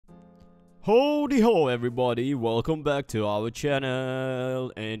Howdy ho everybody, welcome back to our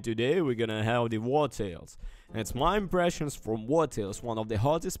channel, and today we're gonna have the War Tales. It's my impressions from War Tales, one of the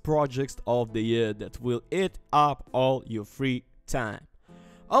hottest projects of the year that will eat up all your free time.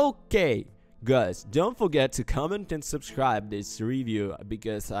 Okay guys, don't forget to comment and subscribe this review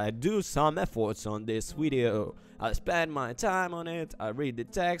because I do some efforts on this video. I spend my time on it, I read the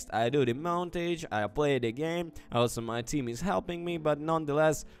text, I do the montage, I play the game. Also my team is helping me, but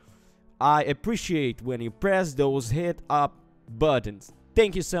nonetheless I appreciate when you press those hit up buttons.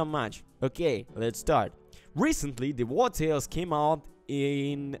 Thank you so much. Okay, let's start. Recently, the War Tales came out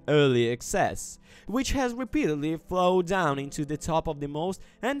in early access, which has repeatedly flowed down into the top of the most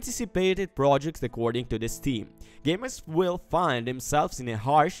anticipated projects according to the Steam. Gamers will find themselves in a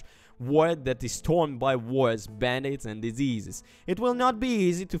harsh world that is torn by wars, bandits and diseases. It will not be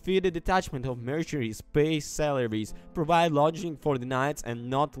easy to feed the detachment of mercenaries, pay salaries, provide lodging for the nights and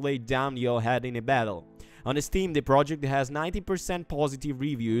not lay down your head in a battle. On Steam, the project has 90% positive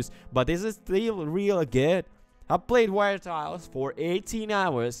reviews, but is it still real good? I played War Tales for 18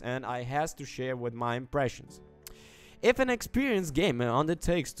 hours and I has to share with my impressions. If an experienced gamer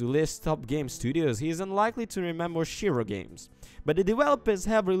undertakes to list top game studios, he is unlikely to remember Shiro games. But the developers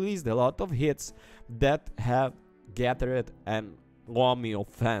have released a lot of hits that have gathered an army of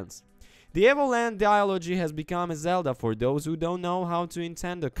fans. The Evoland dialogy has become a Zelda for those who don't know how to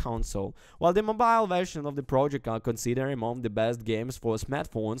intend a console. While the mobile version of the project are considered among the best games for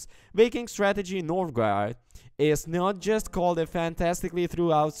smartphones, Viking Strategy Northgard is not just called a fantastically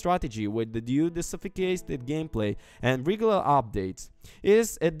throughout strategy with the due sophisticated gameplay and regular updates. It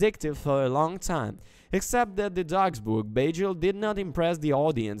is addictive for a long time. Except that the Dog's book, Bajil, did not impress the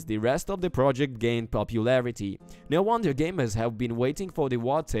audience, the rest of the project gained popularity. No wonder gamers have been waiting for the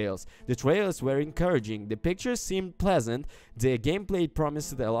War Tales. The trailers were encouraging, the pictures seemed pleasant, the gameplay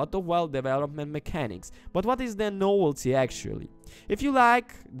promised a lot of well-developed mechanics. But what is the novelty actually? If you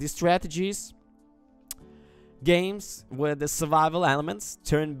like the strategies, games with the survival elements,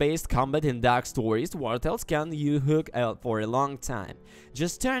 turn-based combat and dark stories, War Tales can you hook out for a long time.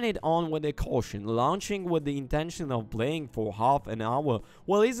 Just turn it on with a caution. Launching with the intention of playing for half an hour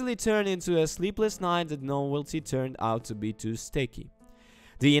will easily turn into a sleepless night. The novelty turned out to be too sticky.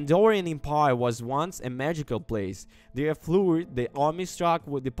 The Endorian Empire was once a magical place. They flourished, the army struck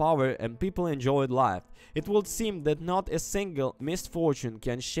with the power and people enjoyed life. It would seem that not a single misfortune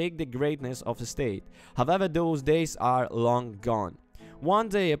can shake the greatness of a state. However, those days are long gone. One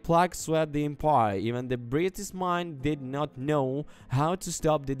day a plague swept the empire. Even the British mind did not know how to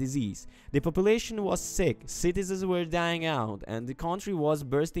stop the disease. The population was sick, citizens were dying out, and the country was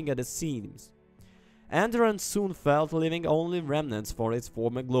bursting at the seams. Andorran soon felt, leaving only remnants for its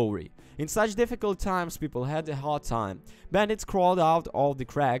former glory. In such difficult times, people had a hard time. Bandits crawled out of the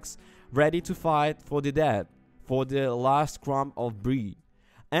cracks, ready to fight for the dead, for the last crumb of bread.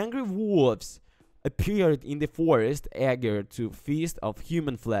 Angry wolves appeared in the forest, eager to feast of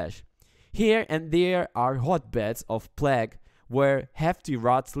human flesh. Here and there are hotbeds of plague where hefty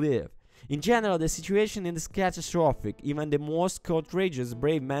rats live. In general, the situation is catastrophic. Even the most courageous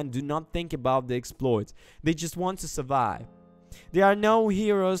brave men do not think about the exploits. They just want to survive. There are no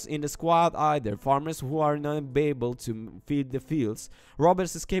heroes in the squad either. Farmers who are not able to feed the fields,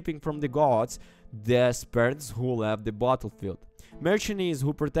 robbers escaping from the guards, desperts who left the battlefield, mercenaries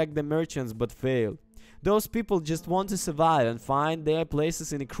who protect the merchants but fail. Those people just want to survive and find their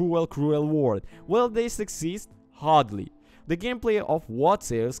places in a cruel world. Will they succeed? Hardly. The gameplay of War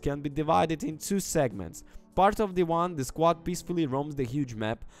Tales can be divided in two segments. Part of the squad peacefully roams the huge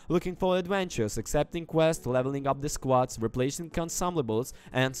map, looking for adventures, accepting quests, leveling up the squads, replacing consumables,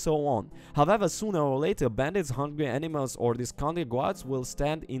 and so on. However, sooner or later, bandits, hungry animals, or discounted guards will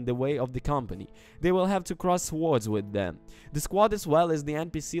stand in the way of the company. They will have to cross swords with them. The squad, as well as the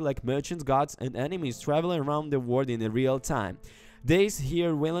NPC like merchants, guards, and enemies, travel around the world in real time. Days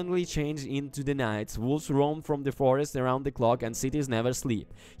here willingly change into the nights. Wolves roam from the forest around the clock and cities never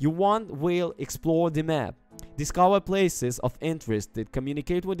sleep. You will explore the map, discover places of interest that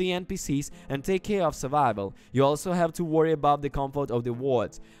communicate with the NPCs and take care of survival. You also have to worry about the comfort of the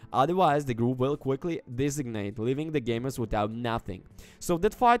wards. Otherwise, the group will quickly designate, leaving the gamers without nothing. So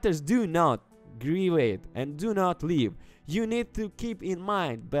that fighters do not grieve and do not leave. You need to keep in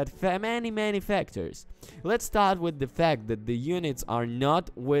mind but many factors. Let's start with the fact that the units are not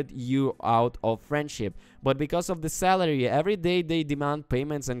with you out of friendship, but because of the salary. Every day they demand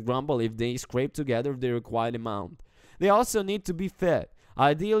payments and grumble if they scrape together the required amount. They also need to be fed.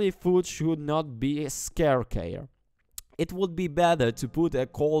 Ideally, food should not be scarce. It would be better to put a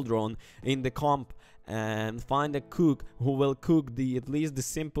cauldron in the camp and find a cook who will cook at least the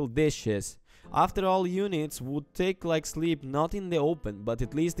simple dishes. After all, units would take like sleep not in the open, but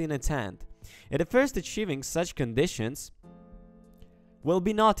at least in a tent. At first, achieving such conditions will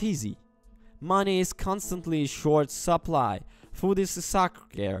be not easy. Money is constantly short supply, food is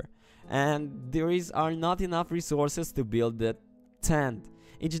scarce, and are not enough resources to build the tent.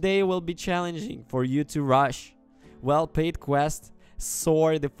 Each day will be challenging for you to rush. Well-paid quests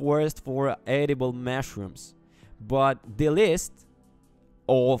soar the forest for edible mushrooms, but the list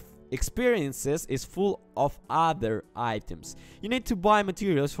of experiences is full of other items. You need to buy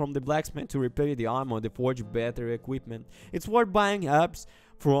materials from the blacksmith to repair the armor, to forge better equipment. It's worth buying herbs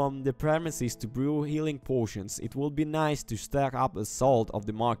from the premises to brew healing potions. It will be nice to stack up the salt of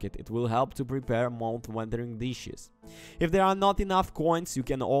the market. It will help to prepare mouth-watering dishes. If there are not enough coins, you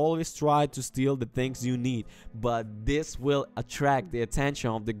can always try to steal the things you need, but this will attract the attention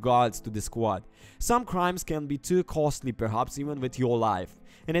of the guards to the squad. Some crimes can be too costly, perhaps even with your life.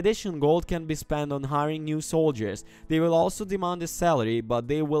 In addition, gold can be spent on hiring new soldiers. They will also demand a salary, but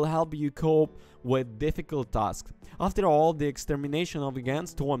they will help you cope with difficult tasks. After all, the extermination of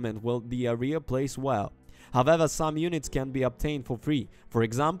against torment will be a real place well. However, some units can be obtained for free. For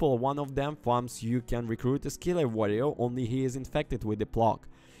example, one of them farms you can recruit a skiller warrior, only he is infected with the plague.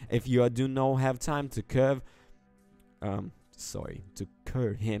 If you do not have time to cure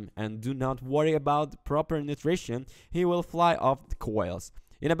him and do not worry about proper nutrition, he will fly off the coils.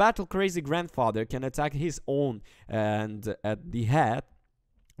 In a battle, crazy grandfather can attack his own, and at the head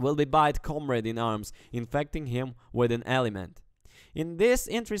will be bite comrade in arms, infecting him with an element. In this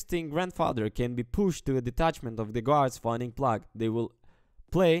interesting, grandfather can be pushed to a detachment of the guards finding plague. They will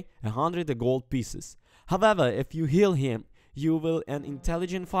play 100 gold pieces. However, if you heal him, you will an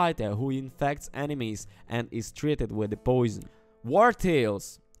intelligent fighter who infects enemies and is treated with the poison. War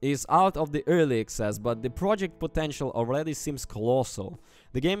Tales is out of the early access, but the project potential already seems colossal.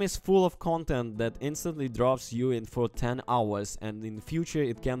 The game is full of content that instantly drops you in for 10 hours, and in the future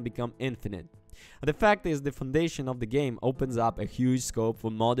it can become infinite. The fact is, the foundation of the game opens up a huge scope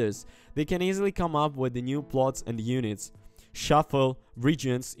for modders. They can easily come up with the new plots and units, shuffle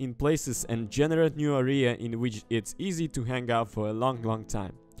regions in places, and generate new area in which it's easy to hang out for a long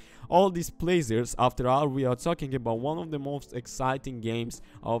time. All these pleasures, after all, we are talking about one of the most exciting games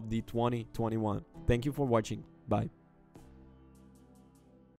of the 2021. Thank you for watching. Bye.